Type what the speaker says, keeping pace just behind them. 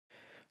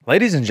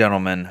Ladies and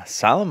gentlemen,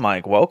 Silent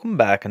Mike, welcome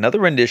back.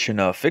 Another rendition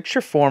of Fix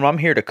Your Form. I'm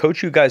here to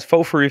coach you guys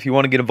for free. If you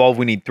want to get involved,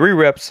 we need 3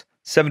 reps,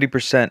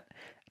 70%.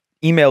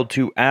 Email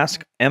to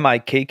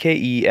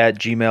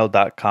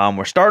askmikke@gmail.com.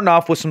 We're starting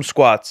off with some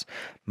squats.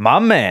 My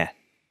man,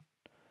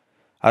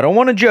 I don't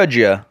want to judge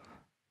you,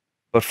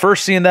 but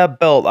first seeing that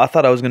belt, I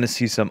thought I was going to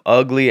see some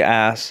ugly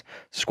ass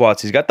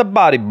squats. He's got the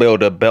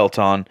bodybuilder belt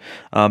on.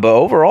 But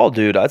overall,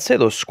 dude, I'd say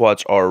those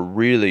squats are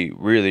really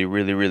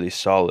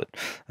solid.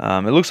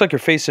 It looks like you're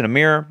facing a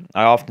mirror.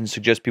 I often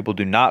suggest people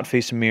do not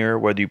face a mirror,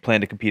 whether you plan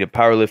to compete in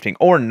powerlifting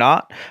or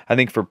not. I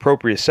think for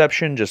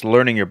proprioception, just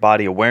learning your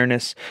body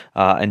awareness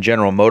and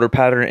general motor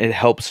pattern, it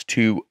helps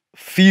to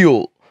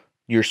feel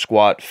your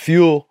squat,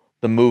 feel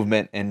the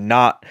movement, and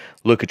not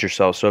look at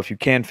yourself. So if you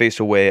can face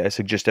away, I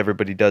suggest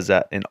everybody does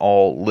that in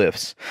all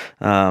lifts.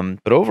 But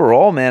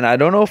overall, man, I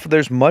don't know if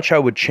there's much I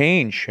would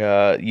change.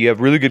 You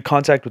have really good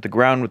contact with the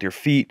ground with your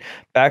feet.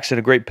 Back's in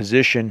a great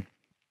position.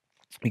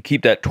 You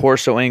keep that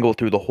torso angle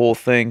through the whole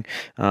thing.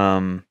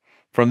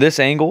 From this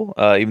angle,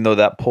 even though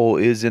that pole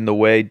is in the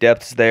way,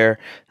 depth's there,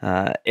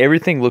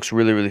 everything looks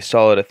really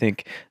solid. I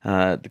think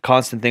the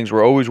constant things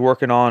we're always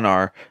working on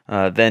are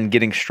then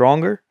getting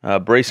stronger,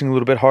 bracing a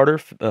little bit harder,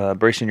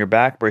 bracing your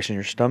back, bracing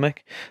your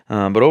stomach.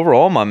 But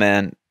overall, my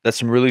man, that's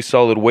some really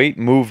solid weight,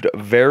 moved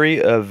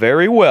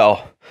very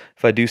well,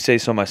 if I do say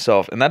so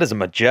myself. And that is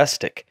an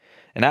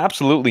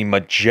absolutely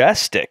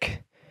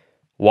majestic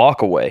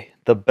walk away.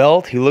 The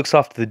belt, he looks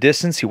off to the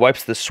distance, he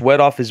wipes the sweat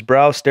off his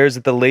brow, stares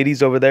at the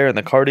ladies over there in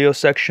the cardio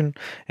section,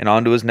 and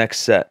on to his next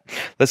set.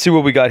 Let's see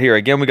what we got here.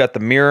 Again, we got the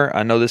mirror.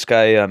 I know this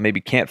guy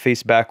maybe can't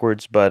face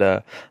backwards,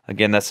 but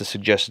again, that's a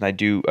suggestion I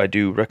do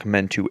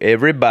recommend to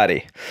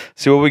everybody.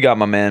 See what we got,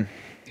 my man.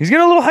 He's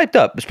getting a little hyped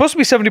up. It's supposed to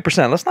be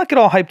 70%. Let's not get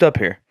all hyped up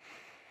here.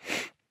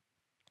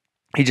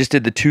 He just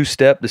did the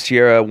 2-step, the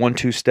Sierra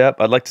 1-2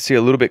 step. I'd like to see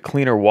a little bit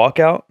cleaner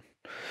walkout.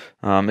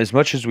 As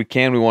much as we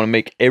can, we want to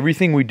make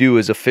everything we do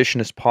as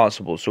efficient as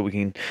possible so we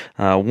can,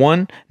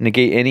 one,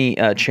 negate any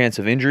chance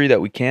of injury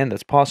that we can,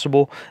 that's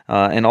possible,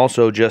 and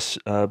also just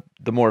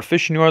the more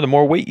efficient you are, the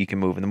more weight you can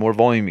move and the more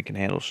volume you can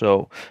handle.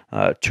 So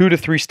 2 to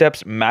 3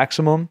 steps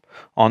maximum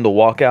on the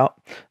walkout.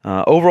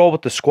 Overall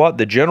with the squat,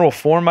 the general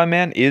form, my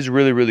man, is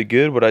really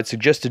good. What I'd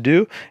suggest to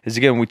do is,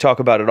 again, we talk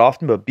about it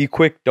often, but be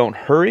quick, don't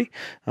hurry.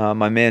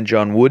 My man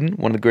John Wooden,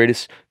 one of the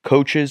greatest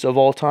coaches of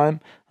all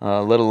time,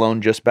 let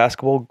alone just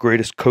basketball,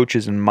 greatest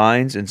coaches and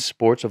minds in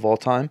sports of all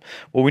time.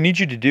 What we need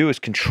you to do is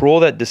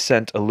control that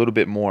descent a little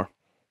bit more.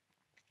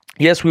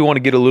 Yes, we want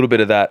to get a little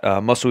bit of that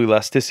muscle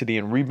elasticity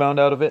and rebound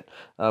out of it,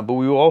 but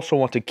we also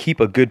want to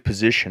keep a good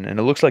position. And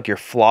it looks like you're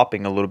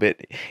flopping a little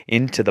bit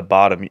into the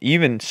bottom,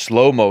 even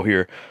slow-mo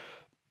here.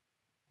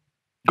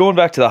 Going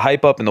back to the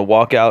hype up and the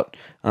walkout,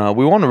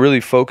 we want to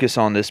really focus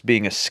on this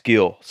being a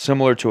skill,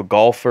 similar to a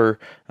golfer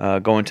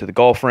going to the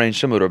golf range,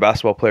 similar to a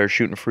basketball player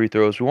shooting free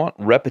throws. We want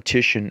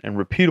repetition and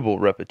repeatable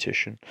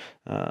repetition.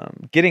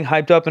 Getting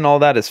hyped up and all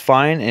that is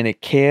fine, and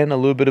it can, a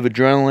little bit of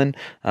adrenaline,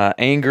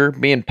 anger,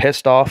 being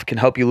pissed off can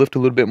help you lift a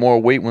little bit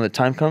more weight when the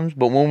time comes.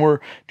 But when we're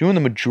doing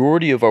the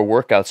majority of our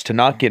workouts, to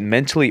not get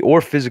mentally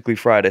or physically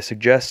fried, I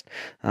suggest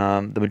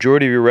the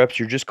majority of your reps,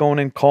 you're just going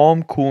in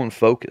calm, cool, and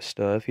focused.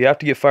 If you have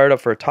to get fired up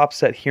for a top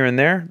set here and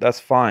there,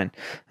 that's fine.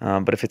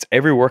 But if it's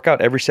every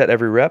workout, every set,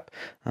 every rep,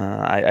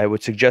 I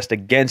would suggest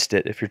against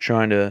it if you're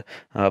trying to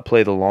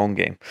play the long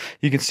game.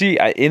 You can see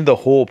in the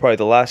hole, probably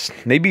the last,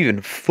 maybe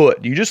even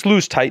foot, you just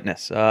lose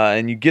tightness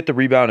and you get the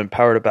rebound and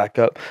power to back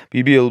up. But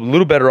you'd be a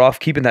little better off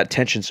keeping that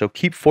tension. So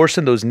keep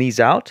forcing those knees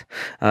out.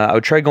 I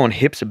would try going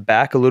hips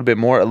back a little bit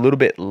more, a little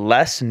bit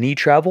less knee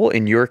travel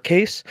in your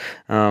case.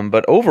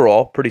 But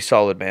overall, pretty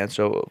solid, man.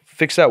 So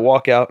fix that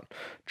walkout.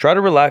 Try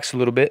to relax a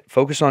little bit.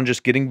 Focus on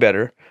just getting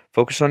better.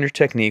 Focus on your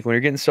technique. When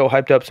you're getting so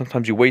hyped up,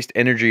 sometimes you waste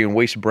energy and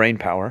waste brain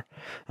power.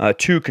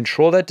 2,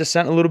 control that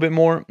descent a little bit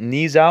more,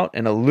 knees out,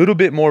 and a little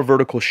bit more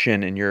vertical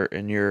shin in your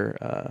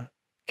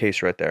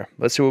case right there.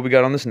 Let's see what we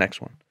got on this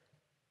next one.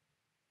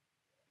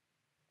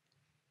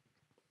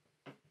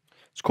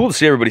 It's cool to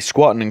see everybody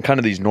squatting in kind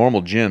of these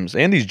normal gyms,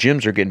 and these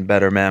gyms are getting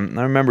better, man.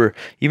 I remember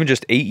even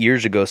just 8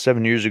 years ago,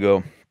 7 years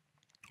ago,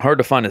 hard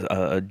to find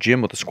a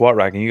gym with a squat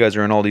rack, and you guys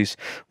are in all these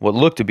what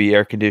look to be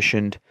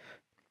air-conditioned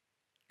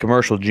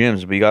commercial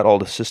gyms, but you got all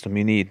the system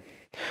you need.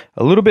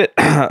 A little bit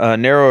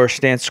narrower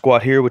stance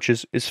squat here, which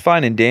is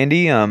fine and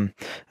dandy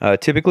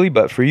typically,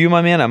 but for you,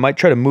 my man, I might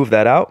try to move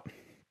that out.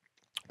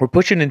 We're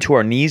pushing into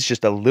our knees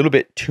just a little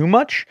bit too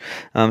much,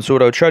 so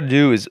what I would try to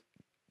do is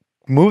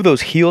move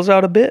those heels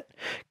out a bit,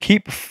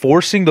 keep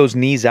forcing those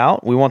knees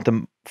out. We want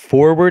them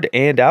forward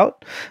and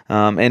out,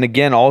 and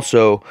again,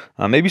 also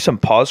maybe some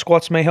pause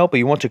squats may help, but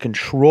you want to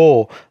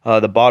control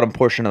the bottom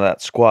portion of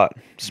that squat.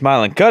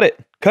 Smiling, cut it,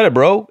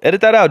 bro.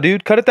 Edit that out,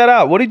 dude. Cut that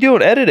out. What are you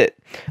doing? Edit it.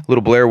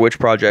 Little Blair Witch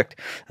Project.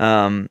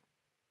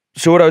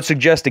 So what I would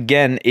suggest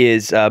again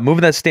is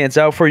moving that stance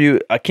out for you.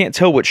 I can't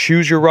tell what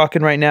shoes you're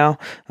rocking right now,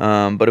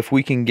 but if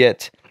we can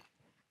get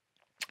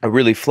A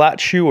really flat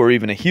shoe or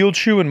even a heeled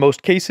shoe in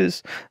most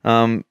cases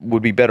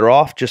would be better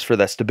off just for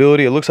that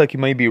stability. It looks like you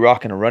might be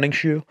rocking a running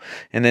shoe.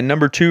 And then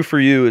number 2 for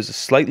you is a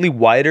slightly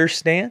wider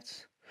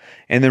stance,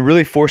 and then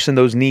really forcing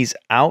those knees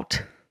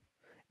out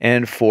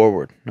and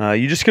forward.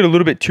 You just get a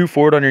little bit too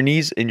forward on your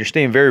knees and you're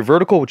staying very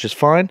vertical, which is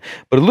fine,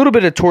 but a little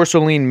bit of torso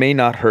lean may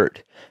not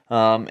hurt.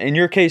 In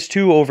your case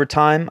too, over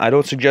time, I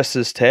don't suggest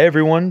this to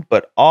everyone,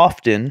 but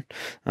often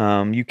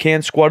you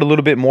can squat a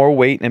little bit more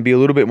weight and be a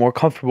little bit more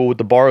comfortable with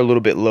the bar a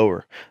little bit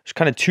lower. There's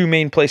kind of 2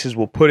 main places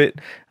we'll put it.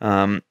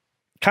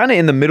 Kind of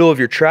in the middle of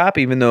your trap,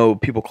 even though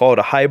people call it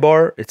a high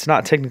bar. It's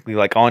not technically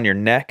like on your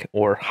neck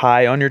or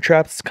high on your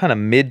trap. It's kind of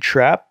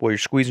mid-trap where you're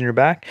squeezing your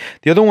back.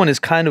 The other one is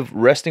kind of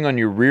resting on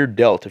your rear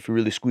delt. If you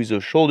really squeeze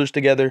those shoulders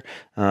together,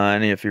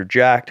 and if you're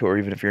jacked or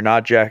even if you're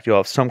not jacked, you'll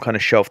have some kind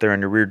of shelf there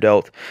on your rear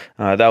delt.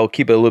 That will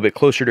keep it a little bit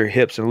closer to your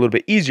hips and a little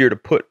bit easier to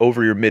put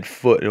over your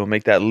midfoot. It will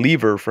make that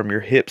lever from your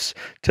hips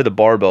to the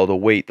barbell, the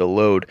weight, the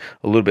load,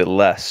 a little bit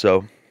less.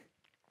 So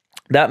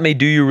that may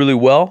do you really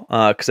well,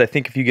 because I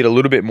think if you get a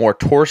little bit more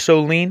torso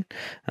lean,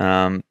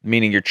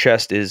 meaning your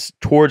chest is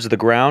towards the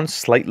ground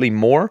slightly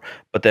more,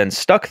 but then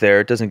stuck there,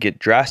 it doesn't get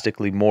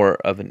drastically more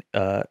of an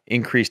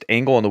increased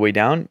angle on the way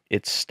down.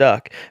 It's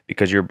stuck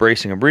because you're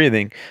bracing and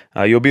breathing.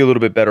 You'll be a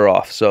little bit better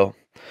off. So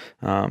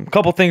a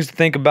couple things to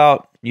think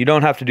about. You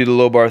don't have to do the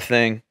low bar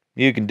thing.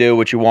 You can do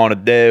what you want to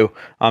do.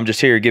 I'm just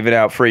here giving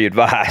out free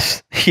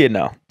advice.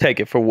 Take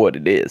it for what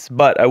it is.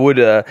 But I would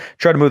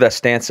try to move that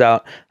stance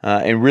out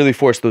and really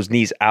force those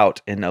knees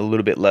out and a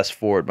little bit less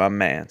forward, my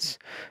mans.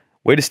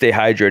 Way to stay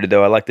hydrated,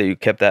 though. I like that you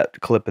kept that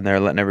clip in there,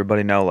 letting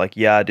everybody know, like,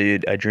 yeah,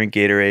 dude, I drink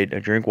Gatorade, I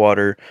drink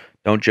water.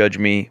 Don't judge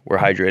me. We're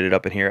hydrated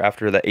up in here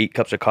after the 8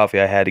 cups of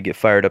coffee I had to get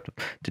fired up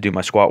to do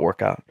my squat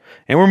workout.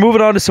 And we're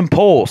moving on to some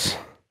pulls.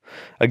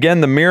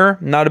 Again, the mirror,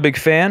 not a big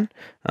fan,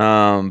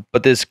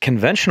 but this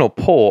conventional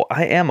pull,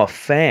 I am a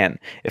fan.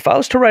 If I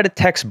was to write a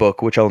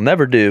textbook, which I'll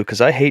never do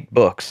because I hate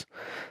books,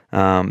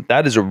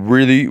 that is a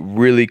really,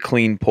 really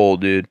clean pull,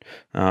 dude.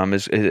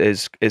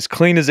 As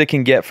clean as it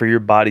can get for your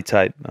body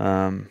type.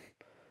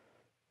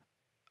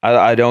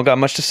 I don't got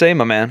much to say,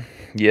 my man.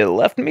 You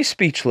left me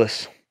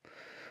speechless.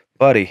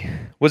 Buddy,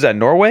 was that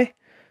Norway?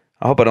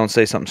 I hope I don't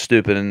say something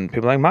stupid and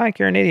people are like, Mike,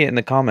 you're an idiot in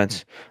the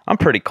comments. I'm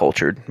pretty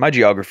cultured. My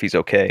geography's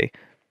okay.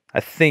 I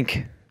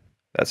think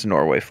that's a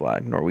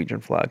Norwegian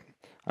flag.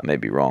 I may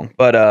be wrong.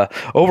 But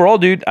overall,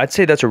 dude, I'd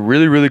say that's a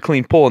really, really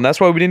clean pull. And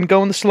that's why we didn't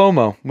go in the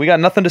slow-mo. We got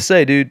nothing to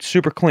say, dude.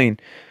 Super clean.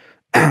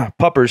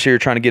 Pupper's here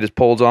trying to get his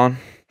pulls on.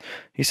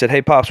 He said,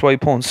 hey, Pops, why you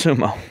pulling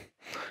sumo?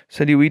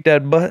 Said, you eat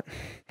that butt?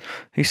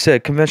 He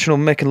said, conventional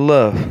making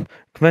love.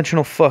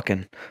 Conventional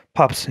fucking.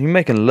 Pops, you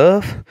making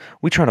love?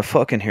 We trying to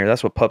fuck in here.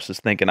 That's what Pups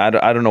is thinking. I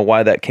don't know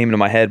why that came into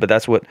my head, but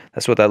that's what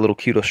that little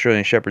cute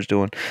Australian Shepherd's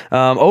doing.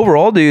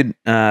 Overall, dude,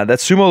 that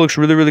sumo looks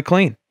really, really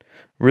clean.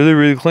 Really,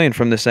 really clean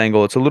from this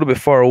angle. It's a little bit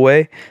far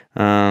away.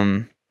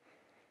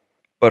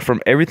 But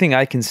from everything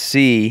I can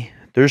see,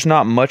 there's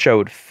not much I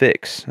would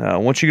fix.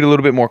 Once you get a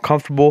little bit more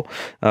comfortable,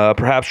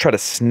 perhaps try to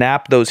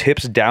snap those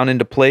hips down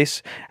into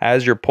place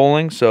as you're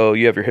pulling. So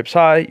you have your hips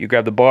high, you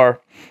grab the bar.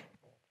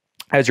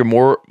 As you're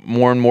more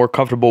and more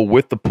comfortable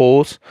with the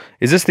pulls.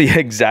 Is this the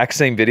exact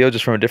same video,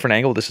 just from a different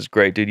angle? This is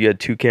great, dude. You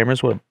had 2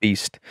 cameras. What a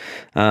beast.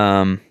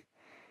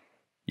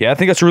 Yeah, I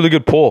think that's a really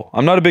good pull.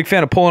 I'm not a big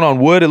fan of pulling on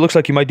wood. It looks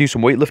like you might do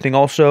some weightlifting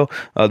also.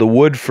 The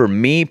wood, for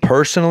me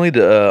personally,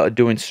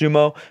 doing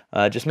sumo,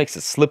 just makes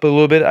it slip a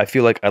little bit. I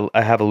feel like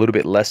I have a little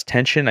bit less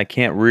tension. I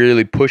can't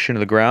really push into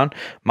the ground.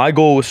 My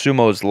goal with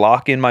sumo is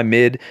lock in my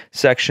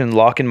midsection,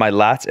 lock in my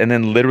lats, and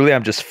then literally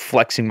I'm just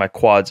flexing my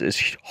quads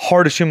as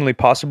hard as humanly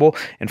possible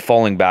and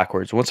falling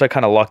backwards. Once I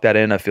kind of lock that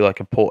in, I feel like I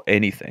can pull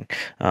anything.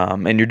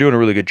 And you're doing a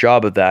really good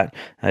job of that.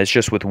 It's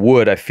just with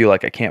wood, I feel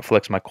like I can't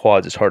flex my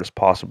quads as hard as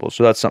possible.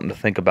 So that's something to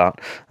think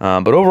about.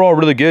 But overall,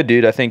 really good,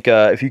 dude. I think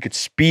if you could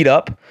speed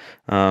up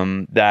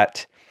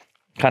that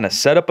kind of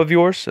setup of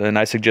yours, and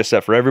I suggest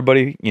that for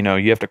everybody.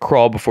 You have to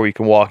crawl before you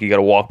can walk. You got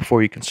to walk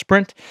before you can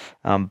sprint.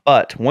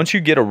 But once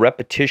you get a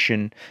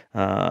repetition,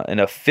 an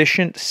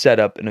efficient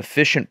setup, an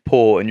efficient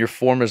pull, and your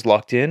form is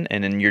locked in,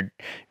 and then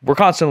we're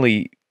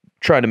constantly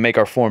trying to make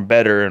our form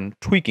better and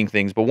tweaking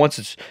things. But once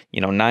it's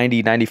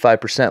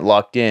 90-95%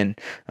 locked in,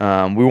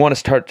 we want to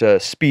start to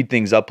speed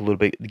things up a little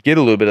bit, get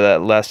a little bit of that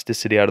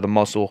elasticity out of the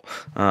muscle,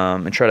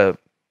 and try to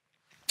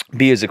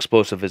be as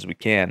explosive as we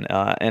can.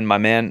 And my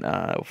man,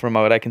 from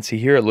what I can see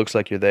here, it looks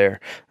like you're there.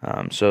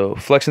 So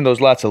flexing those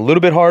lats a little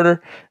bit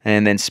harder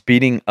and then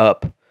speeding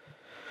up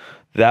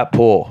that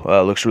pull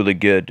looks really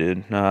good,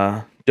 dude.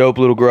 Dope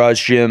little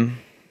garage gym.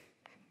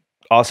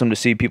 Awesome to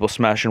see people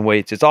smashing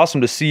weights. It's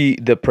awesome to see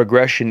the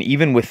progression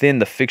even within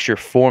the fixture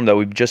form that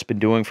we've just been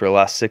doing for the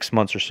last 6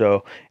 months or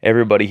so.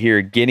 Everybody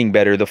here getting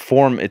better. The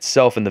form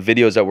itself and the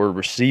videos that we're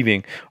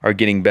receiving are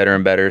getting better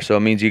and better. So it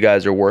means you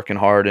guys are working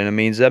hard, and it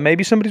means that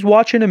maybe somebody's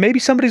watching and maybe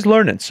somebody's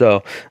learning.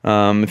 So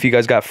if you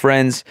guys got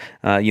friends,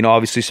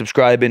 obviously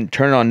subscribe and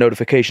turn on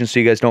notifications so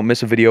you guys don't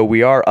miss a video.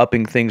 We are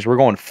upping things. We're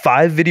going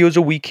 5 videos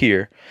a week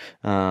here.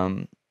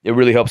 It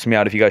really helps me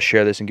out if you guys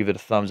share this and give it a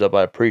thumbs up.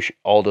 I appreciate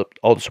all the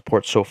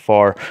support so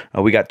far.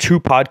 We got 2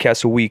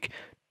 podcasts a week,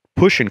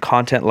 pushing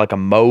content like a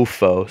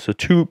mofo. So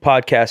 2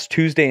 podcasts,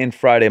 Tuesday and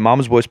Friday,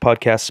 Mama's Boys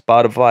Podcast,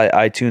 Spotify,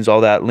 iTunes, all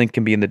that. Link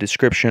can be in the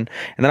description.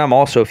 And then I'm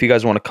also, if you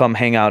guys want to come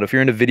hang out, if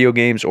you're into video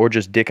games or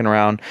just dicking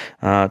around,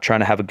 trying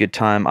to have a good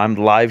time, I'm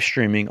live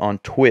streaming on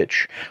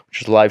Twitch,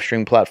 which is a live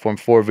stream platform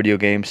for video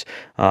games,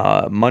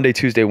 Monday,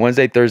 Tuesday,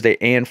 Wednesday, Thursday,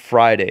 and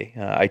Friday.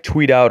 I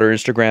tweet out or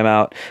Instagram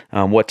out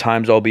what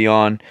times I'll be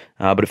on.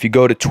 But if you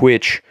go to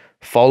Twitch,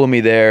 follow me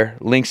there.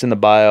 Links in the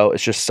bio.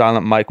 It's just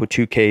Silent Mike with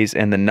 2 Ks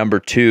and the number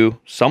 2.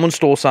 Someone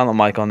stole Silent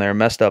Mike on there.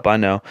 Messed up, I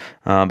know.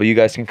 But you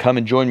guys can come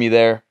and join me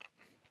there.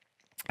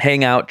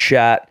 Hang out,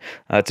 chat.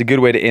 It's a good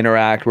way to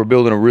interact. We're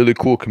building a really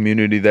cool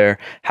community there.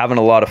 Having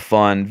a lot of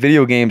fun.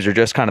 Video games are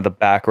just kind of the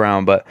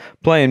background, but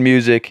playing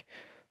music,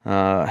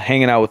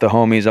 hanging out with the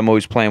homies. I'm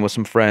always playing with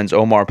some friends.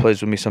 Omar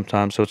plays with me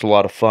sometimes, so it's a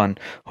lot of fun.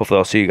 Hopefully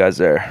I'll see you guys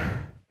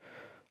there.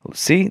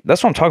 See,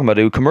 that's what I'm talking about,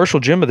 dude. Commercial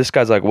gym, but this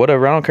guy's like,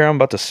 whatever, I don't care. I'm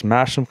about to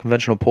smash some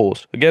conventional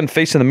pulls. Again,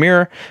 facing the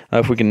mirror.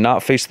 If we can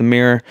not face the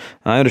mirror,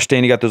 I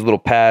understand you got those little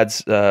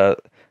pads, a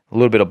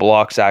little bit of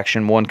blocks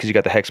action. One, because you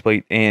got the hex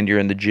plate and you're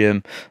in the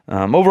gym.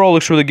 Overall,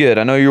 looks really good.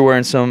 I know you're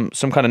wearing some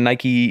kind of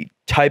Nike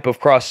type of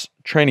cross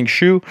training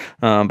shoe,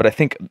 but I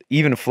think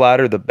even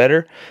flatter, the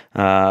better.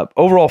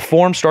 Overall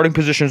form, starting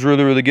position is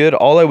really, really good.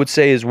 All I would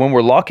say is when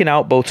we're locking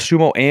out both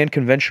sumo and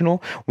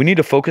conventional, we need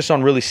to focus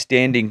on really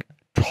standing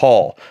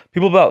tall.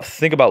 People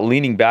think about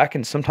leaning back,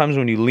 and sometimes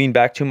when you lean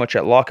back too much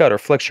at lockout or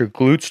flex your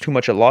glutes too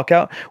much at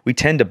lockout, we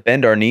tend to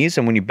bend our knees,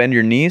 and when you bend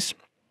your knees,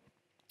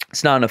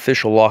 it's not an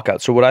official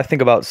lockout. So what I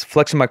think about is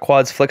flexing my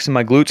quads, flexing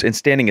my glutes, and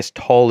standing as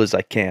tall as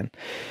I can.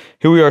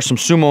 Here we are, some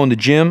sumo in the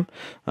gym.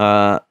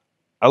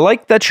 I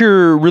like that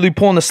you're really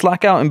pulling the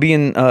slack out and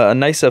being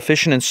nice,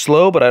 efficient, and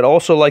slow, but I'd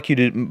also like you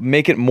to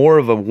make it more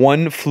of a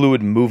one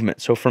fluid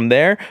movement. So from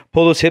there,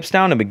 pull those hips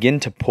down and begin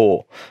to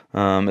pull.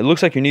 It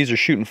looks like your knees are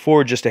shooting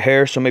forward just a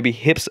hair, so maybe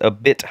hips a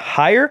bit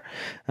higher.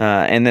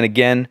 And then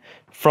again,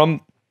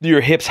 from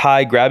your hips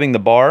high, grabbing the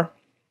bar,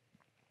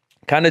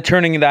 kind of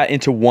turning that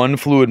into one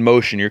fluid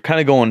motion. You're kind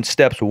of going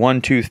steps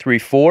 1, 2, 3,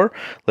 4.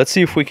 Let's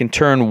see if we can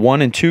turn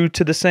 1 and 2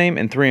 to the same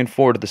and 3 and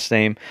 4 to the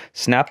same.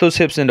 Snap those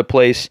hips into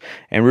place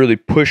and really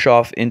push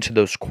off into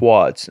those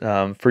quads.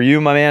 For you,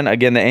 my man,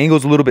 again, the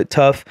angle's a little bit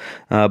tough,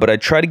 but I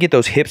try to get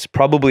those hips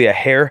probably a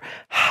hair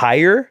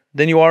higher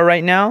than you are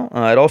right now.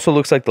 It also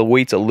looks like the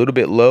weight's a little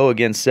bit low.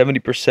 Again,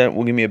 70%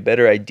 will give me a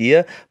better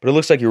idea, but it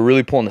looks like you're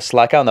really pulling the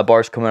slack out and the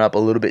bar's coming up a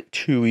little bit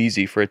too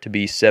easy for it to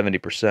be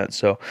 70%.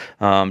 So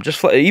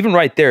even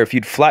right there, if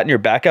you'd flatten your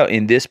back out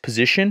in this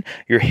position,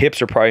 your hips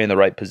are probably in the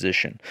right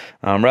position.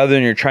 Rather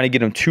than you're trying to get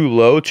them too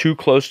low, too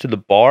close to the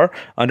bar,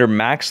 under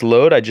max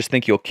load, I just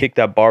think you'll kick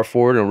that bar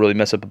forward and really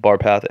mess up the bar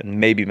path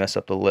and maybe mess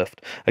up the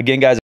lift.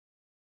 Again, guys,